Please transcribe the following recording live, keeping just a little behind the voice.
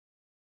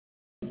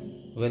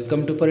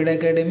Welcome to Parida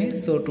Academy.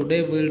 So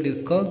today we will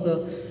discuss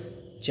the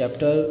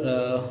chapter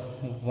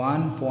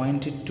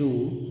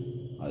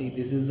 1.2.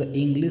 This is the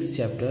English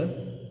chapter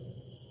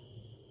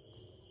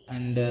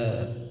and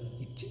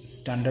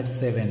standard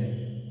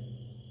 7.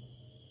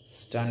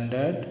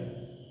 Standard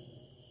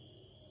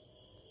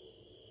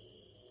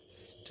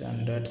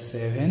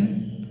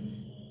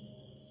 7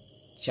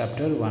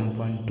 chapter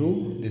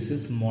 1.2. This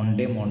is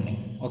Monday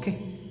morning. Okay,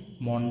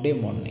 Monday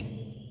morning.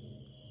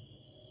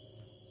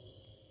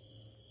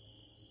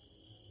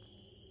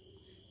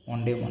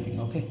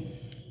 Okay,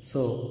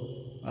 so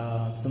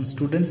some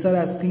students are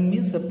asking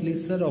me, so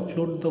please sir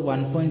upload the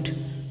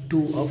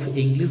 1.2 of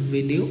English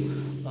video,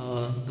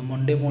 the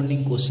Monday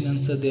morning question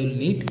answer they will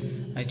need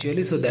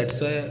actually, so that's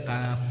why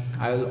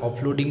I will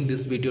uploading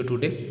this video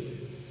today.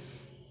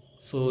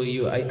 So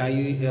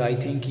I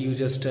think you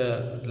just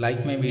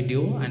like my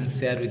video and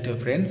share with your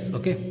friends.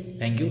 Okay,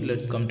 thank you.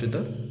 Let's come to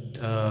the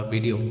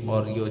video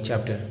or your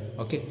chapter.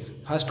 Okay,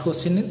 first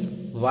question is,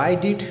 why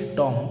did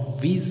Tom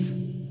wish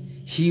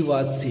he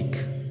was sick?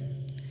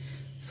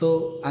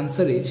 So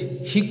answer is,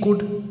 he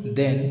could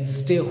then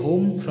stay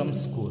home from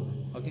school.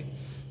 Okay,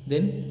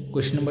 then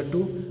question number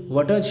 2,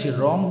 what was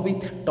wrong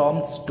with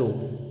Tom's toe?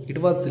 It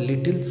was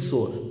little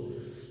sore.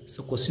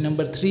 So question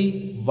number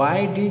 3,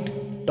 why did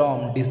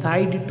Tom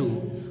decide to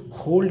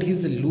hold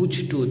his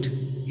loose tooth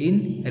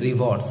in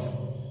reverse?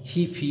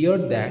 He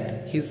feared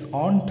that his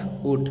aunt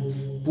would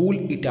pull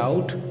it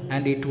out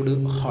and it would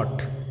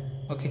hurt.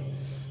 Okay,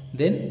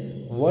 then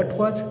what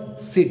was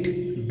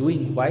Sid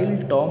doing while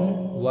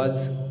Tom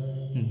was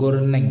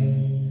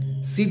groaning?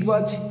 Sid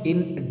was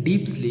in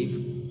deep sleep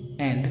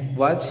and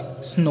was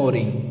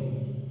snoring.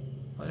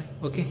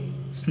 Okay,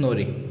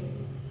 snoring.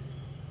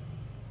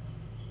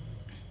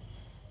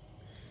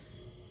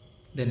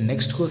 The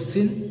next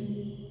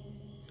question,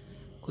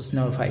 question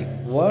number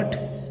 5.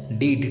 What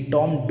did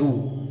Tom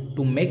do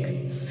to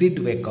make Sid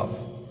wake up?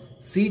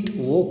 Sid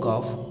woke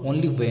up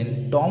only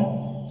when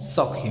Tom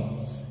shook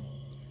him.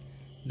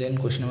 Then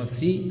question number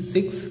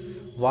 6.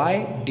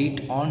 Why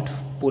did Aunt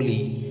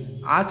Polly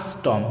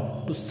ask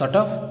Tom to shut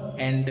up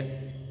and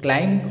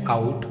climb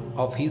out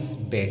of his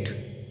bed?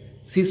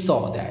 She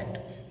saw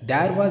that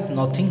there was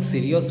nothing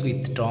serious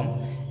with Tom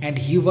and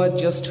he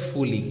was just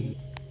fooling.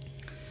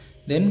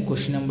 Then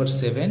question number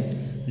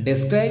 7.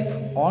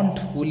 Describe Aunt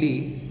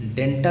Polly's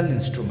dental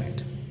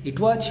instrument. It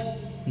was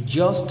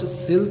just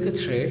silk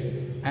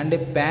thread and a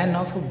pan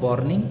of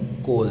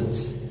burning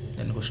coals.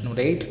 Then question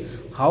number 8.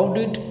 How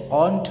did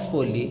Aunt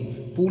Polly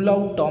pull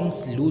out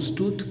Tom's loose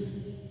tooth?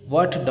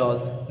 What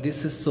does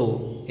this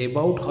show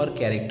about her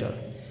character?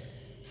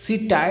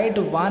 She tied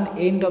one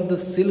end of the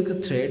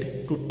silk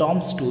thread to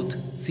Tom's tooth.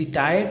 She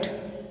tied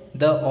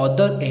the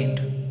other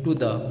end to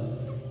the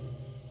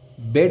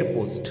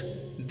bedpost.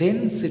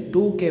 Then she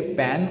took a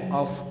pan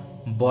of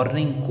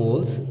burning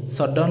coals.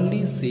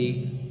 Suddenly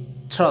she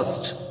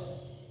thrust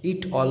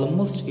it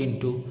almost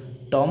into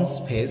Tom's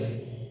face.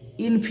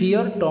 In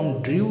fear,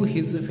 Tom drew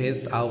his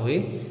face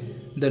away.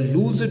 The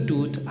loose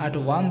tooth at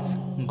once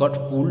got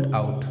pulled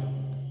out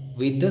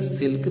with the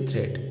silk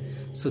thread.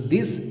 So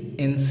this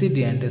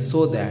incident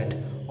shows that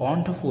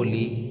Aunt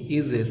Polly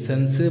is a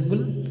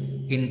sensible,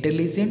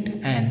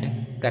 intelligent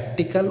and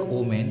practical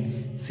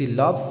woman. She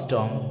loves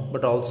Tom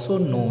but also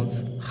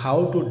knows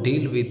how to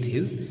deal with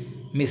his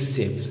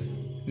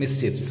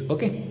mischiefs.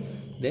 Okay,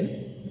 then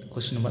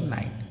question number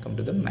 9. Come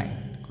to the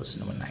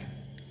question number 9.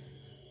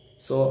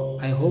 So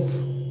I hope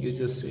you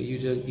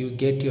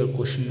get your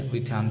question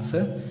with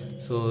answer.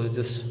 So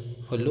just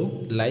follow,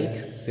 like,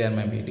 share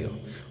my video.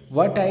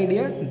 What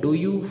idea do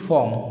you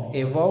form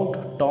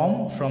about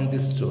Tom from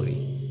this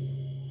story?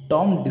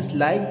 Tom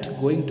disliked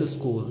going to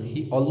school.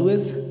 He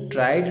always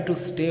tried to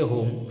stay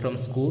home from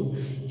school.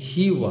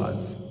 He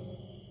was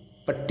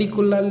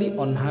particularly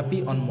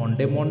unhappy on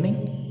Monday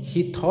morning.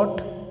 He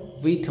thought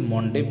with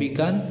Monday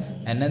began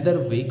another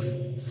week's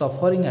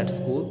suffering at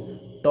school.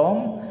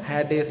 Tom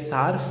had a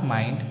sharp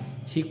mind.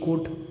 He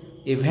could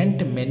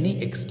invent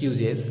many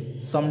excuses.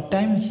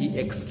 Sometimes his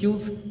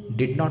excuse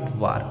did not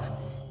work.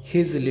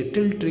 His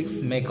little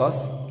tricks make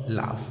us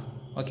laugh.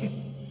 Okay,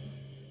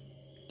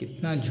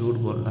 कितना झूठ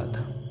बोल रहा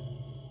था.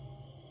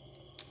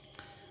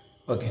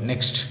 Okay,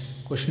 next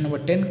question number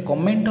 10.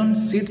 Comment on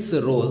Sid's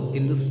role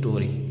in the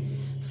story.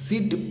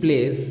 Sid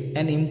plays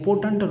an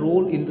important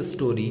role in the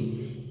story.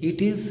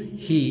 It is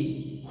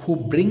he who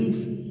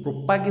brings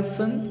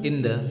propagation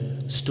in the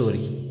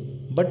story.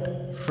 But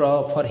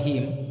for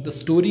him, the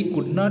story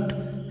could not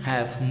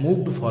have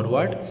moved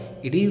forward.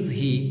 It is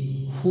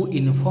he who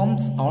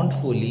informs Aunt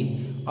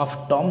Polly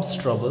of Tom's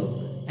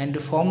trouble,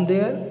 and from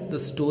there the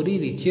story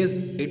reaches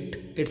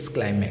its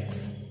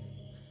climax.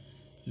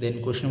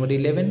 Then question number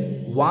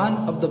 11.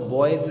 One of the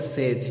boys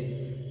says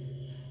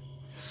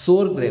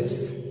sour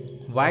grapes.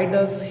 Why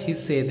does he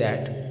say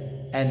that,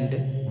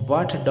 and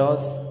what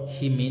does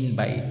he mean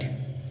by it?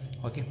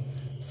 Okay,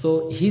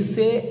 so he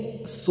say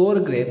sour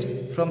grapes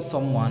from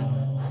someone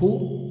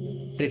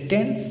who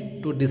pretends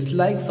to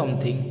dislike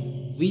something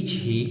which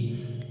he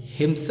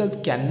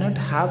himself cannot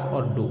have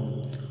or do.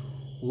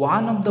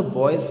 One of the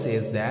boys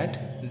says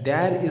that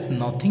there is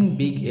nothing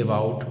big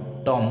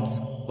about Tom's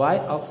way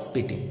of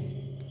spitting.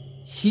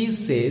 He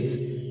says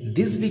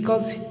this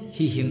because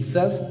he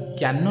himself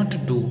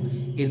cannot do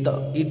it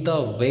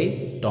the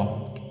way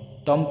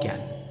Tom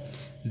can.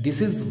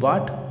 This is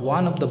what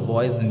one of the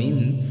boys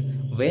means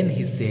when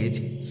he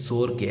says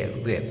sour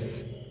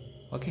grapes.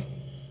 Okay.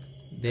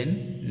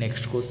 Then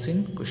next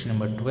question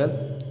number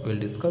 12 we will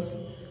discuss.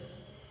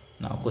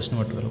 Now question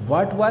number 12.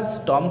 What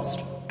was Tom's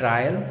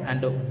trial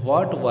and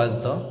what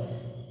was the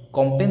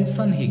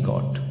compensation he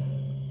got?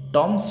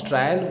 Tom's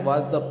trial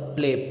was the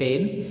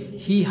pain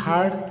he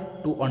had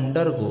to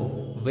undergo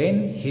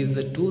when his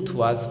tooth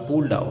was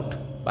pulled out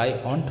by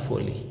Aunt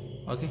Folly.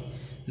 Okay.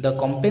 The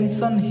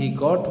compensation he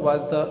got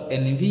was the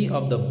envy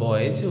of the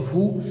boys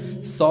who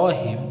saw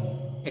him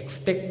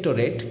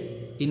expectorate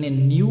in a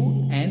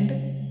new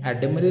and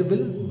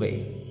admirable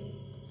way.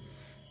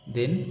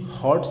 Then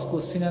Hod's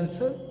question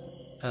answer.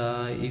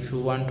 If you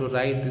want to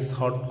write this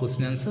hot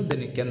question answer,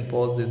 then you can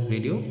pause this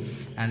video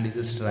and you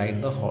just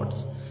write the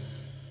hots.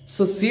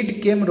 So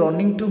Sid came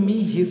running to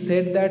me. He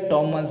said that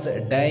Tom was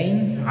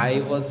dying.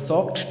 I was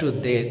shocked to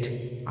death.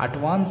 At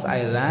once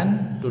I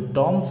ran to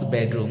Tom's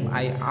bedroom.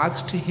 I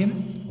asked him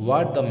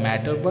what the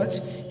matter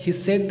was. He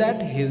said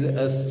that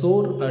his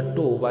sore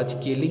toe was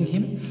killing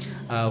him.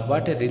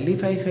 What a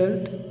relief I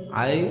felt.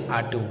 I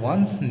at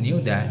once knew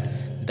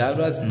that there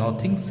was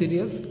nothing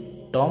serious.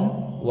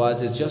 Tom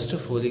was just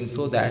fooling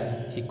so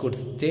that he could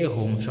stay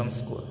home from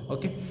school.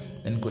 Okay.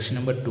 Then question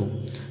number 2.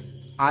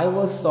 I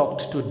was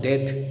shocked to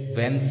death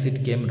when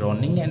Sid came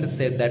running and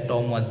said that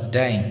Tom was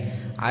dying.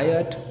 I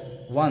at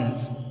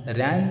once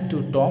ran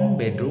to Tom's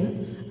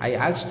bedroom. I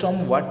asked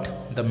Tom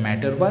what the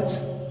matter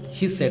was.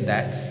 He said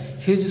that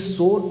his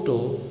sore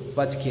toe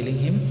was killing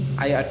him.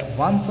 I at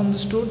once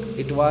understood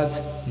it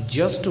was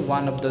just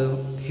one of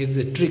his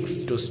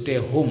tricks to stay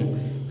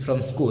home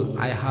from school.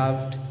 I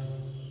had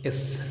a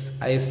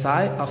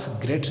sigh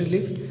of great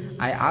relief.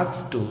 I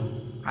asked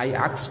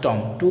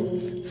Tom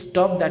to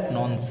stop that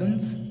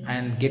nonsense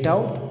and get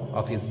out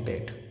of his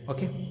bed.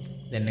 Okay.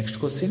 Then next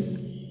question.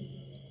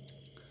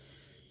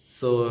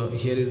 So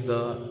here is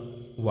the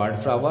word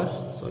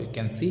flower. So you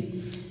can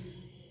see.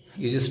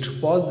 You just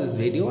pause this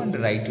video and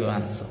write your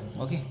answer.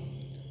 Okay.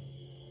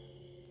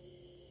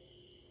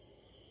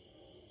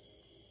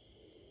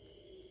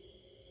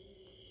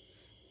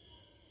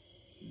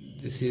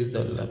 This is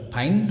the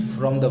find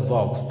from the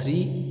box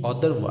 3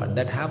 other words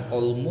that have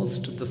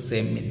almost the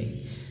same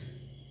meaning.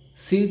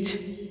 Siege,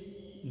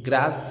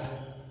 grasp,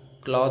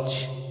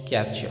 clutch,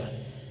 capture.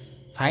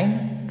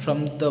 Find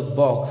from the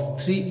box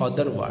 3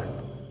 other words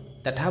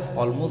that have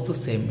almost the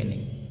same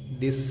meaning.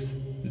 This,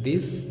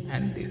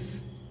 and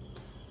this.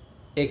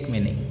 Ek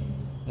meaning,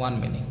 one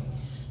meaning.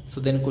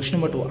 So then question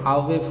number 2.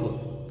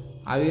 Awful.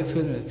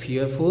 Awful,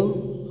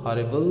 fearful,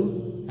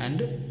 horrible,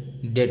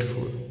 and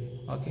dreadful.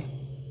 Okay.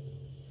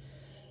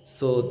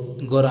 So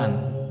Goran,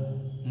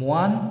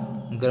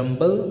 Muan,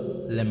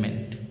 grumble,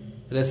 lament.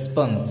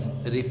 Response,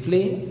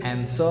 replay,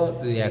 answer,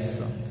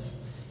 reactions.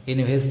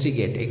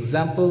 Investigate,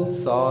 example,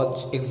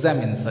 search,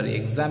 examine,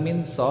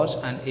 search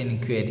and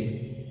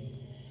inquiry.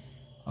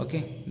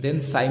 Okay.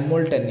 Then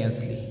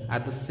simultaneously,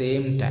 at the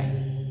same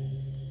time.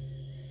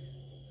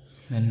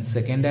 Then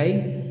second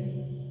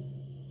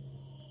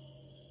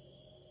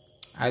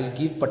I'll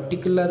give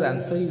particular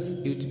answer.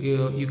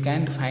 You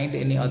can't find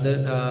any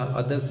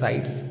other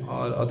sites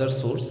or other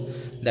source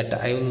that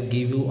I will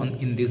give you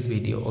in this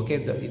video.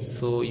 Okay,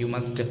 so you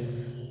must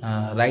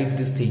write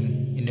this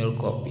thing in your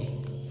copy.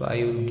 So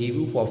I will give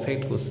you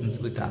perfect questions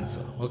with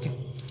answer. Okay.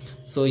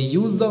 So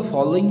use the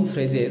following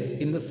phrases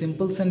in the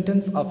simple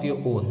sentence of your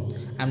own.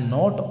 I'm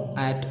not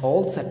at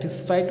all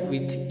satisfied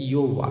with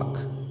your work.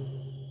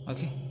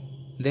 Okay.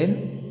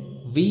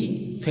 Then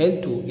we fell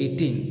to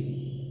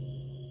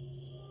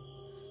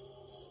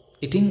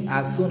eating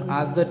as soon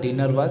as the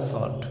dinner was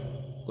served.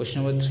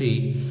 Question number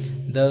 3.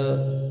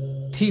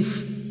 The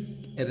thief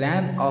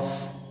ran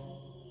off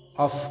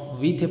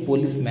with a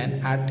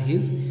policeman at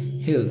his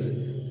heels.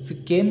 She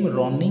came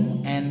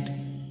running and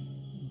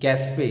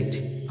gasped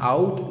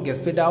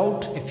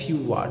out a few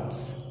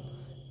words.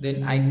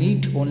 Then I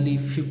need only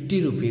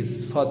 50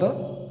 rupees for the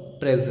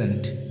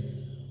present.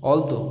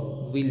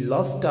 Although we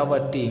lost, our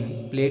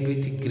team played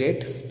with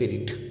great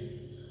spirit.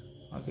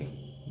 Okay.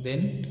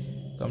 Then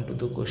come to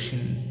the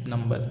question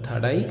number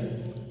 3.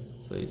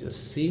 So you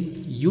just see,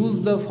 use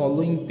the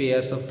following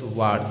pairs of the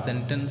word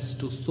sentence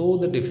to show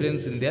the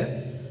difference in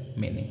their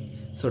meaning.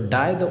 So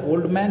die, the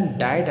old man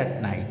died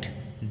at night.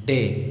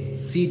 Day,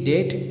 she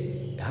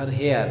dyed her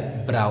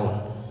hair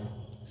brown.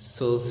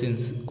 So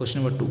since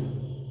question number 2.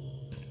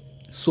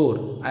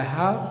 Sore, I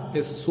have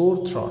a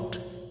sore throat.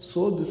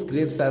 So this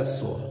grapes are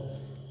sore.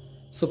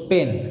 So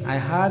pain, I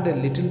had a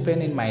little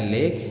pain in my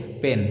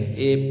leg. Pen,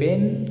 a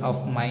pane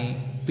of my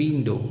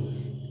window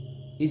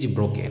is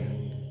broken.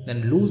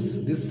 Then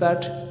lose, this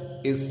shirt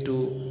is to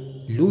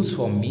lose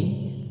for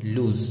me.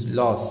 Lose,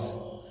 loss,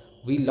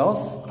 we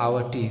lost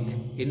our teeth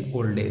in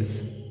old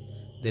days.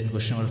 Then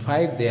question number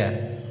 5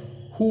 there.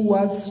 who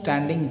was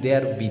standing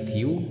there with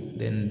you?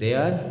 Then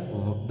there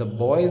the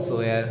boys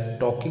were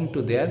talking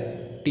to their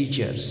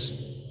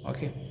teachers.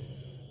 Okay,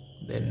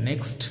 then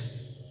next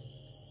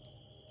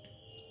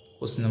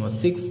question number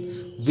 6,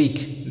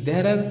 week.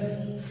 There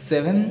are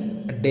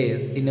 7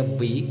 days in a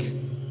week.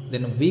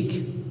 Then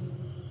week,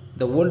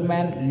 the old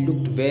man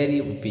looked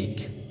very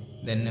weak.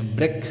 Then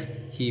break,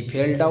 he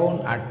fell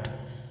down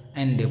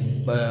and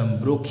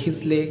broke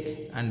his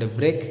leg, and the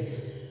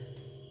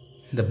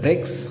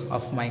brakes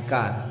of my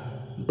car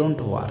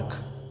don't work.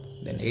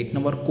 Then 8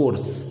 number,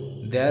 course.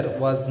 There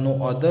was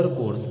no other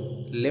course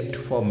left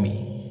for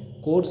me.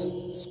 Course,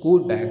 school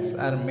bags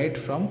are made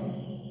from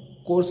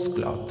coarse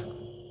cloth.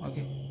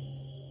 Okay,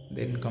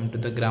 then come to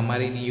the grammar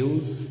in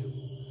use.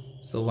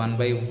 So one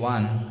by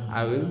one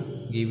I will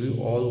give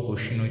you all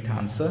question with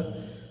answer.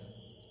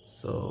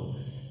 So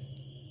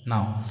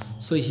now,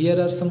 so here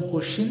are some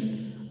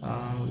question.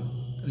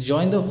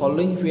 Join the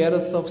following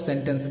pairs of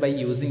sentence by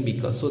using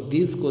because. So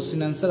this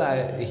question answer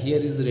here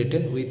is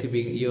written with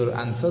your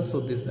answer. So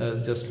this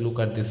just look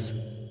at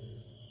this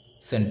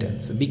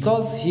sentence.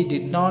 Because he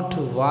did not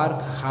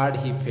work hard,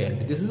 he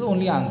failed. This is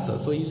only answer.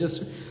 So you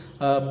just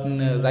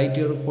write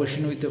your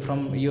question with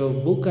from your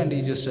book, and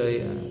you just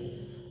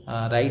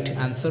write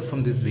answer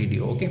from this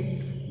video.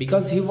 Okay,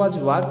 because he was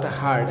worked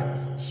hard,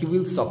 he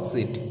will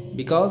succeed.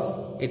 Because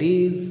it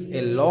is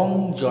a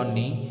long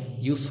journey,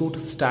 you should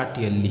start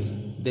early.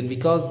 Then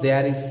because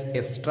there is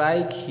a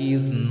strike, he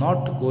is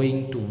not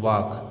going to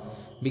work.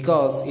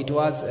 Because it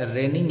was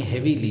raining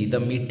heavily, the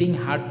meeting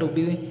had to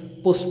be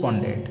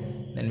postponed.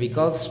 Then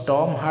because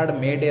Tom had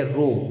made a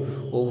row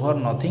over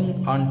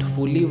nothing, Aunt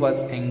Fully was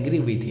angry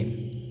with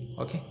him.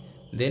 Okay,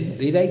 then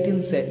rewrite in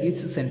each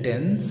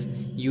sentence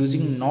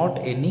using not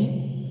any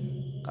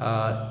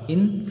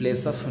in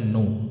place of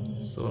no.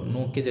 So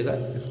no के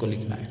जगह इसको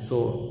लिखना है.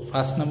 So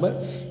first number,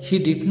 he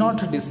did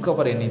not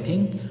discover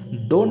anything.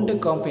 Don't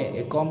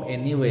come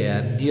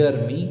anywhere near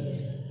me.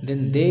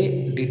 Then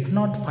they did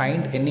not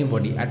find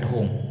anybody at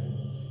home.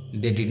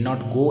 They did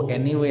not go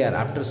anywhere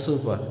after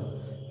supper.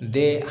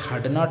 They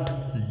had not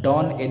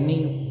done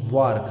any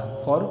work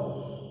for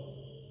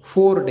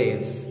 4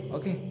 days.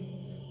 Okay,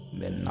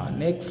 then now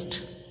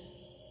next,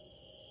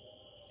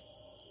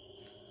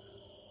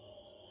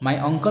 my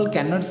uncle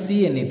cannot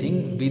see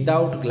anything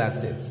without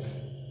glasses.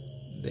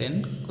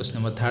 Then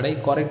question number 3, I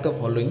correct the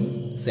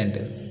following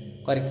sentence.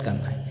 Correct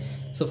करना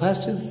है. So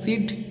first is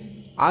Sid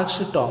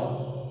asked Tom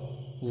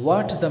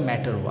what the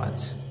matter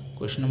was.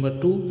 Question number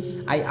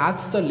 2, I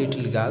asked the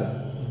little girl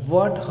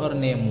what her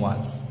name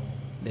was.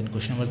 Then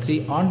question number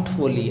 3, Aunt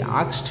Foley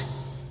asked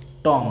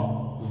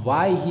Tom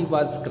why he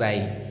was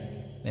crying.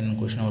 Then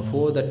question number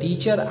 4, the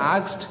teacher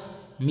asked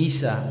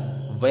Misha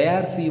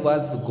where she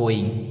was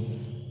going.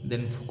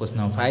 Then question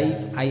number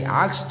 5, I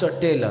asked the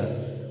tailor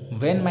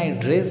when my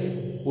dress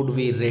would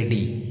be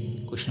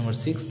ready. Question number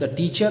 6, the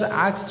teacher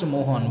asked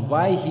Mohan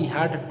why he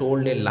had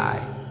told a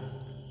lie.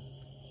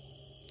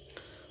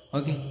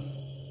 Okay,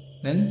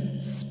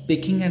 then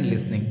speaking and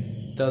listening,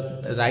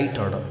 the right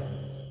order.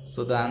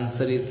 So the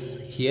answer is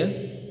here.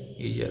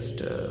 You just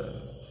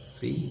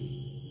see,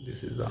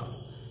 this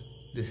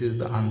is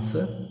the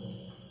answer.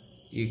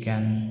 You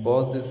can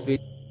pause this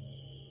video.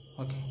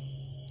 Okay,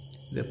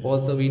 then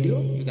pause the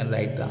video, you can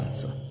write the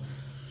answer.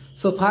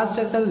 So first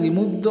I shall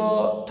remove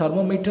the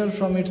thermometer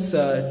from its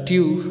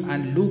tube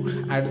and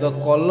look at the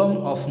column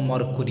of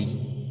mercury.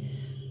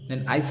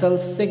 Then I shall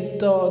set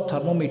the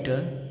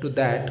thermometer to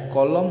that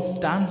column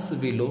stands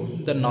below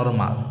the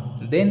normal.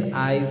 Then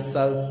I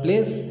shall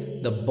place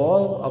the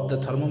bulb of the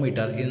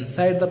thermometer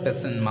inside the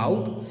patient's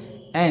mouth,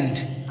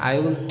 and I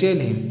will tell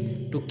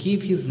him to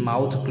keep his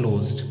mouth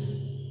closed.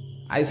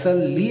 I shall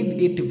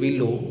leave it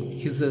below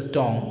his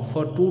tongue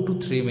for 2 to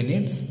 3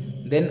 minutes.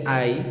 Then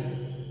I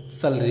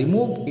shall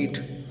remove it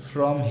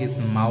from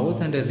his mouth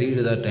and read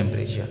the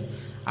temperature.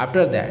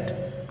 After that,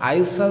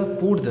 I shall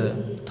put the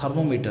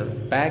thermometer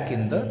back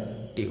in the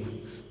tube.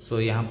 So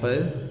यहाँ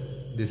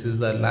पर this is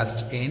the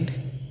last end.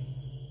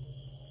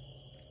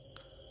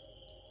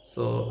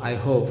 So I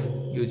hope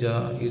you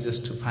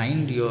just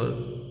find your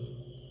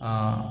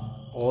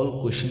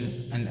all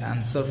question and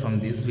answer from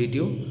this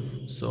video.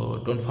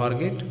 So don't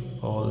forget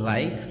for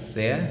like,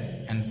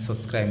 share and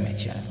subscribe my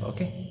channel.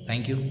 Okay,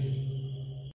 thank you.